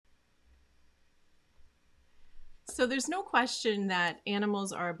So there's no question that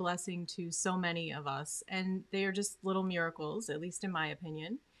animals are a blessing to so many of us, and they are just little miracles, at least in my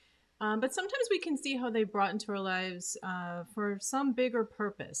opinion. But sometimes we can see how they brought into our lives for some bigger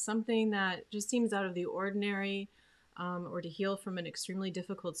purpose, something that just seems out of the ordinary, or to heal from an extremely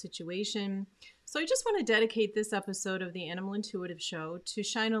difficult situation. So I just want to dedicate this episode of the Animal Intuitive Show to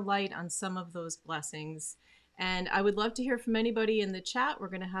shine a light on some of those blessings. And I would love to hear from anybody in the chat. We're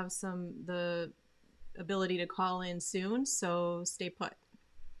going to have the ability to call in soon, so stay put.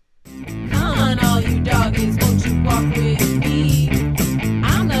 Come on, all you doggies, won't you walk with me?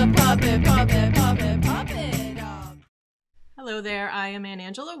 I'm the puppet dog. Hello there, I am Ann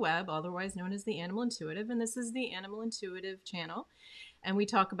Angela Webb, otherwise known as the Animal Intuitive, and this is the Animal Intuitive channel. And we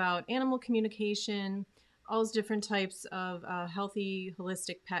talk about animal communication, all those different types of healthy,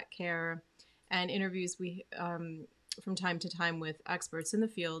 holistic pet care, and interviews from time to time with experts in the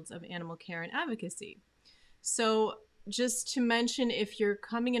fields of animal care and advocacy. So just to mention, if you're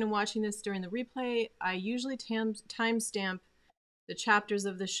coming in and watching this during the replay, I usually timestamp the chapters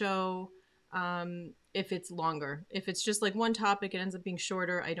of the show if it's longer. If it's just like one topic, it ends up being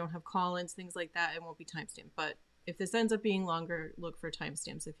shorter. I don't have call-ins, things like that. It won't be timestamped. But if this ends up being longer, look for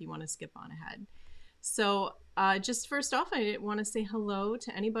timestamps if you want to skip on ahead. So just first off, I want to say hello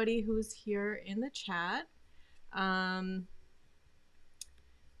to anybody who's here in the chat.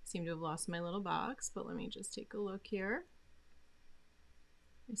 Seem to have lost my little box, but let me just take a look here.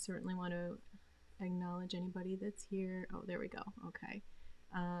 I certainly want to acknowledge anybody that's here. Oh, there we go. Okay.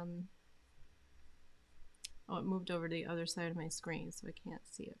 Oh, it moved over to the other side of my screen, so I can't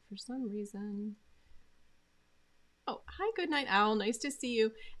see it for some reason. Oh, hi, Goodnight Owl. Nice to see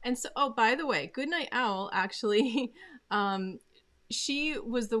you. And so, oh, by the way, Goodnight Owl, actually, she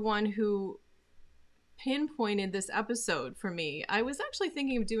was the one who pinpointed this episode for me. I was actually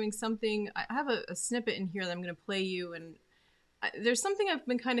thinking of doing something. I have a snippet in here that I'm going to play you, and there's something I've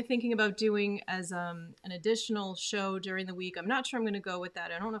been kind of thinking about doing as an additional show during the week. I'm not sure I'm going to go with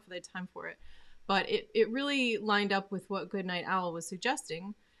that. I don't know if I had time for it, but it really lined up with what Goodnight Owl was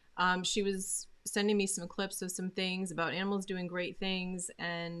suggesting. She was sending me some clips of some things about animals doing great things,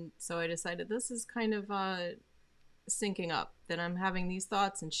 and so I decided this is kind of syncing up, that I'm having these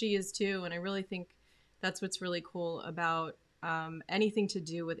thoughts and she is too, and I really think that's what's really cool about anything to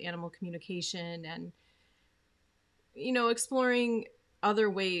do with animal communication and, you know, exploring other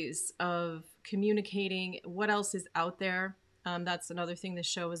ways of communicating, what else is out there. That's another thing this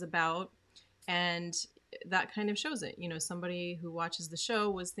show is about, and that kind of shows it. You know, somebody who watches the show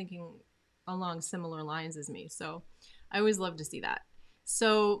was thinking along similar lines as me, so I always love to see that.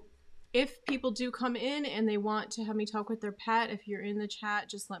 So if people do come in and they want to have me talk with their pet, if you're in the chat,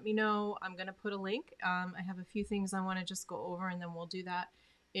 just let me know. I'm going to put a link. I have a few things I want to just go over, and then we'll do that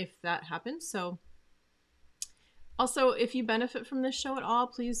if that happens. So also, if you benefit from this show at all,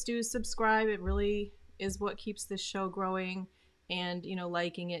 please do subscribe. It really is what keeps this show growing. And, you know,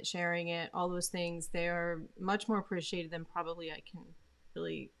 liking it, sharing it, all those things, they are much more appreciated than probably I can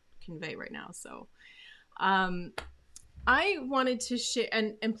really convey right now. So I wanted to share,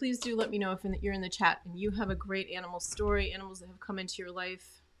 and please do let me know if you're in the chat and you have a great animal story, animals that have come into your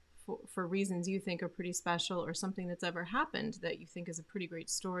life for reasons you think are pretty special, or something that's ever happened that you think is a pretty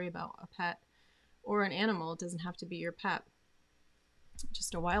great story about a pet or an animal. It doesn't have to be your pet,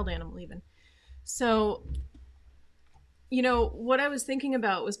 just a wild animal even. So, you know, what I was thinking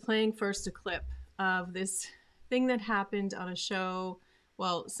about was playing first a clip of this thing that happened on a show,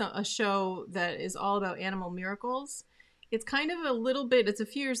 well, a show that is all about animal miracles. It's kind of it's a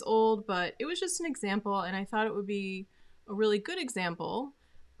few years old, but it was just an example, and I thought it would be a really good example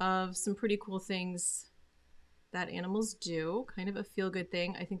of some pretty cool things that animals do, kind of a feel-good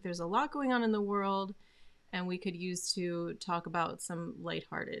thing. I think there's a lot going on in the world, and we could use to talk about some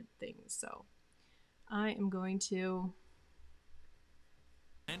lighthearted things. So I am going to...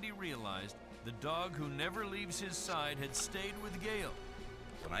 Randy realized the dog who never leaves his side had stayed with Gail.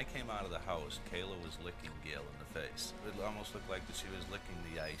 When I came out of the house, Kayla was licking Gail in the face. It almost looked like that she was licking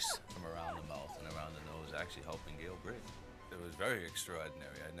the ice from around the mouth and around the nose, actually helping Gail breathe. It was very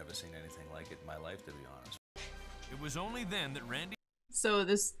extraordinary. I'd never seen anything like it in my life, to be honest. It was only then that Randy... So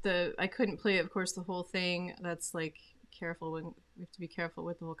I couldn't play, of course, the whole thing. That's like we have to be careful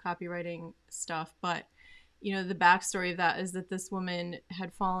with the whole copywriting stuff. But, you know, the backstory of that is that this woman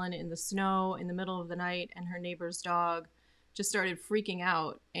had fallen in the snow in the middle of the night, and her neighbor's dog just started freaking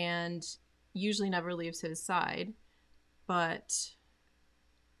out, and usually never leaves his side, but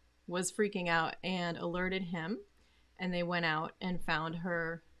was freaking out and alerted him, and they went out and found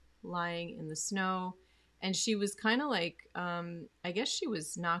her lying in the snow, and she was kind of like, I guess she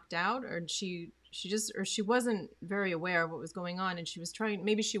was knocked out, or she she wasn't very aware of what was going on, and she was trying,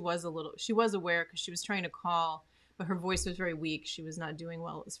 maybe she was aware because she was trying to call, but her voice was very weak. She was not doing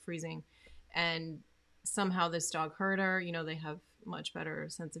well. It was freezing. And somehow this dog heard her. You know, they have much better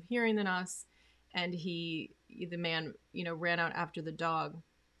sense of hearing than us. And the man, ran out after the dog,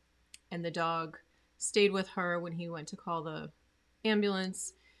 and the dog stayed with her when he went to call the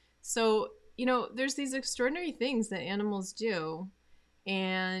ambulance. So, there's these extraordinary things that animals do.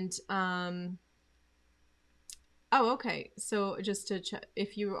 And, oh, okay. So just to check,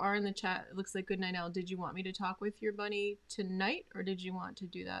 if you are in the chat, it looks like Good Night Owl. Did you want me to talk with your bunny tonight, or did you want to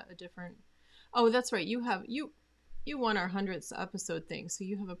do that a different? Oh, that's right. You won our 100th episode thing, so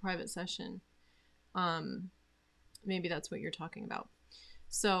you have a private session. Maybe that's what you're talking about.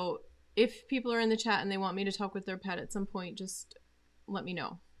 So if people are in the chat and they want me to talk with their pet at some point, just let me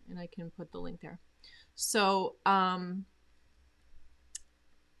know and I can put the link there. So I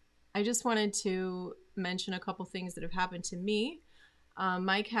just wanted to mention a couple things that have happened to me.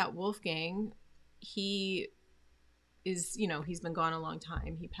 My cat Wolfgang, he is, he's been gone a long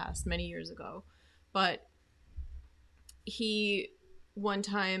time. He passed many years ago, but he one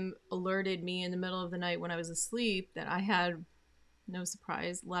time alerted me in the middle of the night when I was asleep that I had, no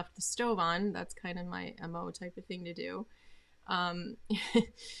surprise, left the stove on. That's kind of my MO type of thing to do.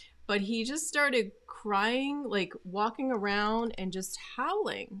 But he just started crying, like walking around and just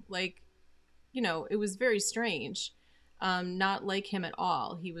howling. Like, it was very strange. Not like him at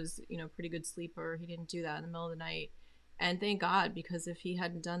all. He was, pretty good sleeper. He didn't do that in the middle of the night. And thank God, because if he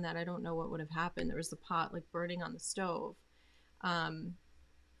hadn't done that, I don't know what would have happened. There was the pot like burning on the stove. And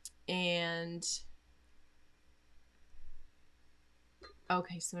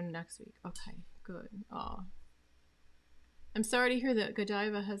okay, so next week. Okay, good. Oh, I'm sorry to hear that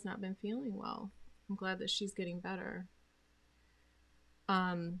Godiva has not been feeling well. I'm glad that she's getting better.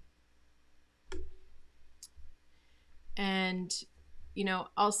 And,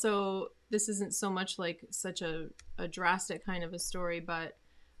 also, this isn't so much like such a drastic kind of a story, but,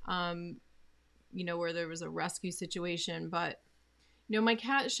 where there was a rescue situation. But, my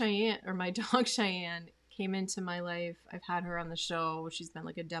cat Cheyenne, or my dog Cheyenne, came into my life. I've had her on the show. She's been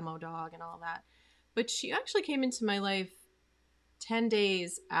like a demo dog and all that. But she actually came into my life 10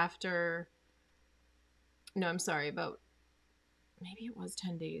 days after, no, I'm sorry, about, maybe it was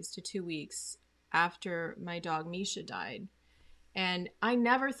 10 days to 2 weeks after my dog Misha died. And I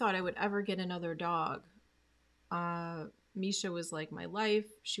never thought I would ever get another dog. Misha was like my life.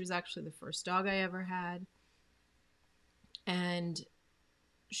 She was actually the first dog I ever had. And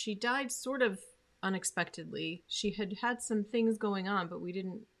she died sort of unexpectedly. She had had some things going on, but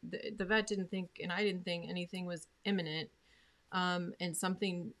the vet didn't think, and I didn't think anything was imminent. And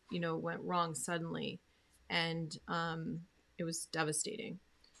something, went wrong suddenly. And it was devastating.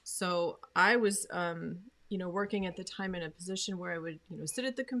 So I was, working at the time in a position where I would, sit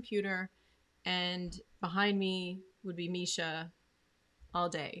at the computer, and behind me would be Misha all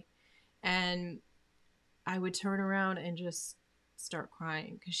day. And I would turn around and just start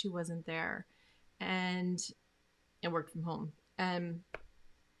crying because she wasn't there, and worked from home. And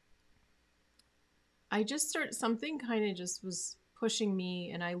I just something kind of just was pushing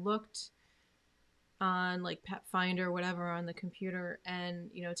me, and I looked on like Pet Finder or whatever on the computer,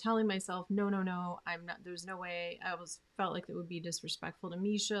 and telling myself no, I'm not, there's no way. I felt like it would be disrespectful to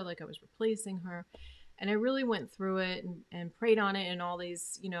Misha, like I was replacing her. And I really went through it and prayed on it, and all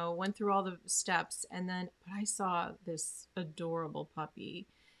these, went through all the steps. And then, but I saw this adorable puppy,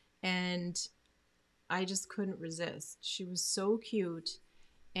 and I just couldn't resist. She was so cute.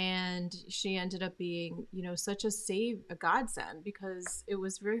 And she ended up being, such a godsend, because it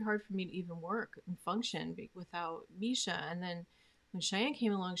was very hard for me to even work and function without Misha. And then when Cheyenne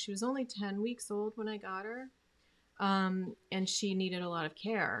came along, she was only 10 weeks old when I got her. And she needed a lot of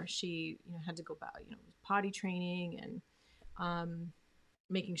care. She, had to go back, potty training, and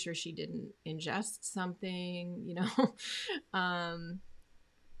making sure she didn't ingest something,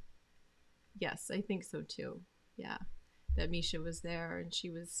 Yes, I think so too. Yeah. That Misha was there, and she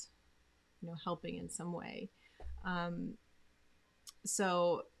was, helping in some way.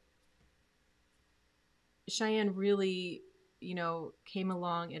 So Cheyenne really, came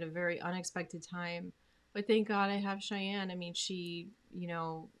along at a very unexpected time. But thank God I have Cheyenne. I mean, she,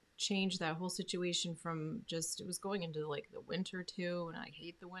 changed that whole situation from it was going into like the winter too, and I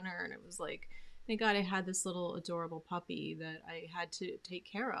hate the winter. And it was like, thank God I had this little adorable puppy that I had to take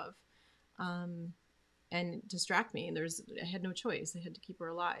care of. And distract me. And I had no choice. I had to keep her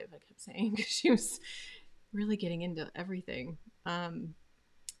alive, I kept saying, because she was really getting into everything.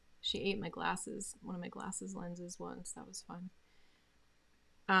 She ate one of my glasses lenses once. That was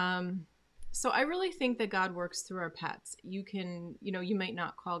fun. So I really think that God works through our pets. You can, you might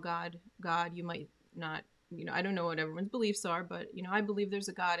not call God God. You might not, I don't know what everyone's beliefs are, but, I believe there's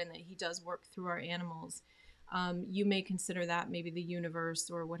a God and that he does work through our animals. You may consider that maybe the universe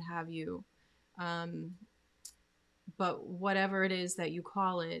or what have you. Um, but whatever it is that you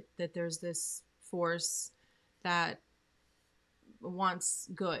call it, that there's this force that wants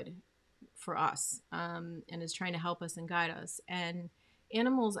good for us, and is trying to help us and guide us. And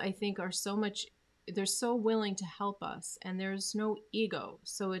animals, I think, are so much, they're so willing to help us, and there's no ego.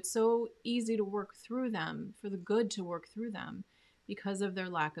 So it's so easy to work through them, for the good to work through them, because of their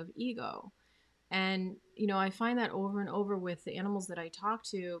lack of ego. And, I find that over and over with the animals that I talk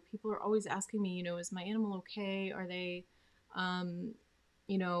to. People are always asking me, is my animal okay? Are they, um,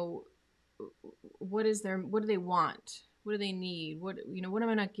 you know, what do they want? What do they need? What am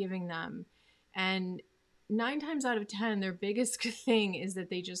I not giving them? And 9 times out of 10, their biggest thing is that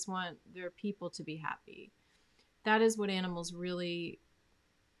they just want their people to be happy. That is what animals really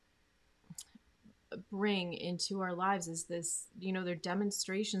bring into our lives, is this, their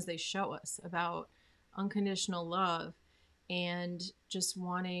demonstrations they show us about unconditional love and just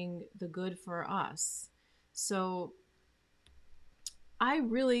wanting the good for us. So I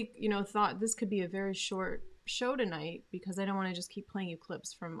really, thought this could be a very short show tonight, because I don't want to just keep playing you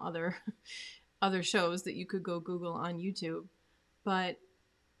clips from other other shows that you could go Google on YouTube. But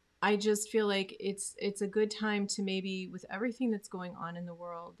I just feel like it's a good time to, maybe with everything that's going on in the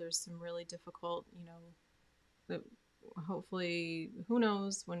world, there's some really difficult, that hopefully, who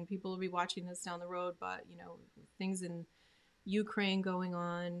knows when people will be watching this down the road, but things in Ukraine going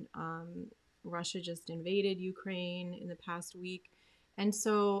on. Russia just invaded Ukraine in the past week. And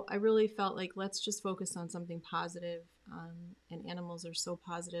so I really felt like, let's just focus on something positive. And animals are so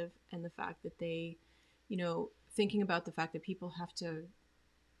positive, and the fact that they, thinking about the fact that people have to,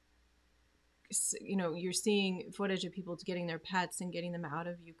 you're seeing footage of people getting their pets and getting them out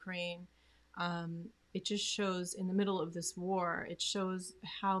of Ukraine. It just shows, in the middle of this war, it shows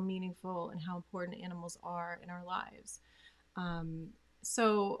how meaningful and how important animals are in our lives.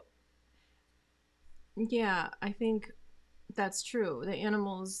 So yeah, I think that's true. The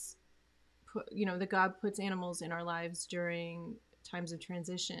animals that God puts animals in our lives during times of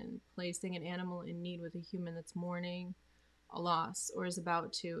transition, placing an animal in need with a human that's mourning a loss or is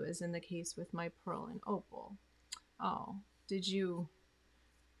about to, as in the case with my Pearl and Opal. Oh, did you?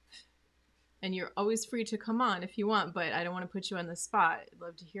 And you're always free to come on if you want, but I don't want to put you on the spot. I'd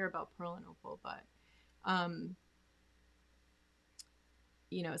love to hear about Pearl and Opal, but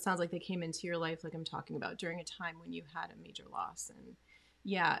it sounds like they came into your life, like I'm talking about, during a time when you had a major loss. And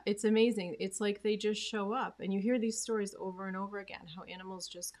yeah, it's amazing. It's like they just show up, and you hear these stories over and over again, how animals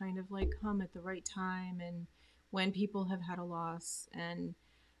just kind of like come at the right time and when people have had a loss. And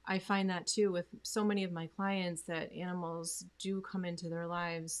I find that too with so many of my clients, that animals do come into their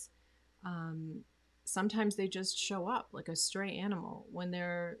lives. Sometimes they just show up like a stray animal when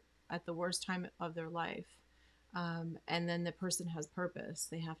they're at the worst time of their life. And then the person has purpose.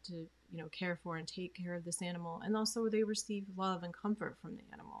 They have to, care for and take care of this animal. And also they receive love and comfort from the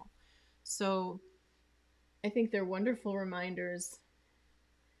animal. So I think they're wonderful reminders.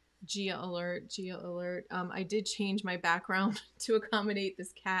 Gia alert, Gia alert. I did change my background to accommodate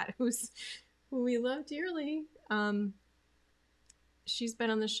this cat who we love dearly. She's been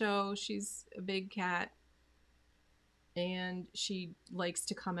on the show. She's a big cat. And she likes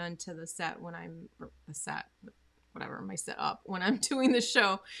to come onto the set when I'm, or the set, whatever, my setup, when I'm doing the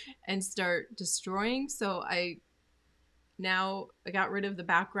show, and start destroying. So I got rid of the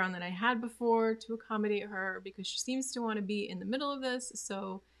background that I had before to accommodate her, because she seems to want to be in the middle of this.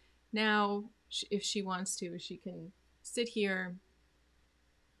 So now, if she wants to, she can sit here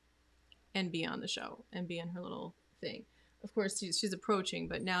and be on the show and be in her little thing. Of course, she's approaching,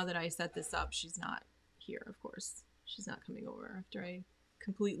 but now that I set this up, she's not here, of course. She's not coming over after I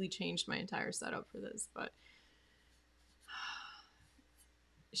completely changed my entire setup for this, but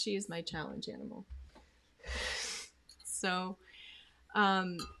she is my challenge animal. So,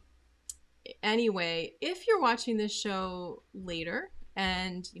 anyway, if you're watching this show later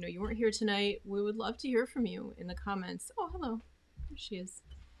and you weren't here tonight, we would love to hear from you in the comments. Oh, hello. There she is.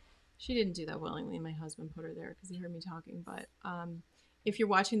 She didn't do that willingly. My husband put her there because he heard me talking. But if you're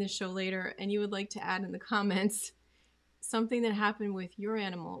watching this show later and you would like to add in the comments something that happened with your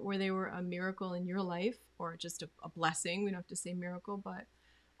animal, where they were a miracle in your life, or just a blessing, we don't have to say miracle, but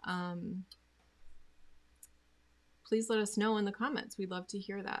please let us know in the comments. We'd love to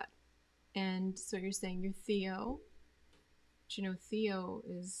hear that. And so you're saying you're Theo. Do you know Theo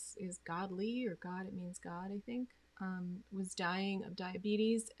is godly, or God? It means God, I think. was dying of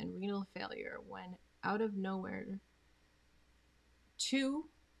diabetes and renal failure when out of nowhere, two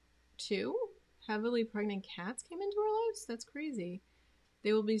heavily pregnant cats came into our lives. That's crazy.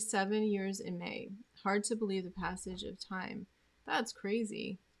 They will be 7 years in May. Hard to believe the passage of time. That's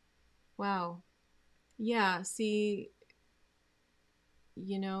crazy. Wow. Yeah, see,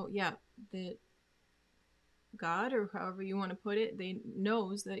 yeah, that God, or however you want to put it, they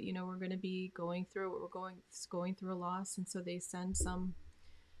knows that, we're going to be going through what we're going through a loss, and so they send some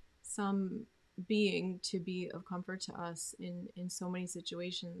being to be of comfort to us in so many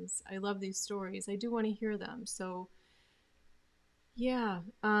situations. I love these stories. I do want to hear them. So yeah,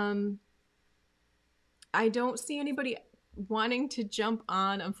 I don't see anybody wanting to jump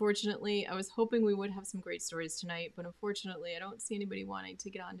on, unfortunately. I was hoping we would have some great stories tonight, but unfortunately I don't see anybody wanting to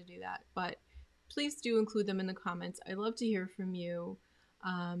get on to do that. But please do include them in the comments. I love to hear from you.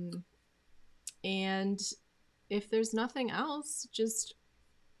 And if there's nothing else, just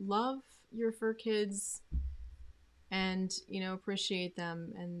love your fur kids and, appreciate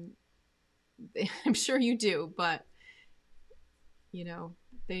them. And I'm sure you do, but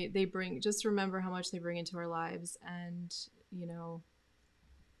they bring, just remember how much they bring into our lives. And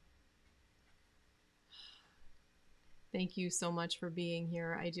thank you so much for being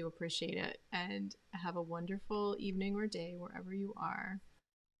here. I do appreciate it. And have a wonderful evening or day wherever you are.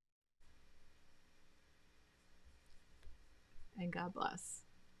 And God bless.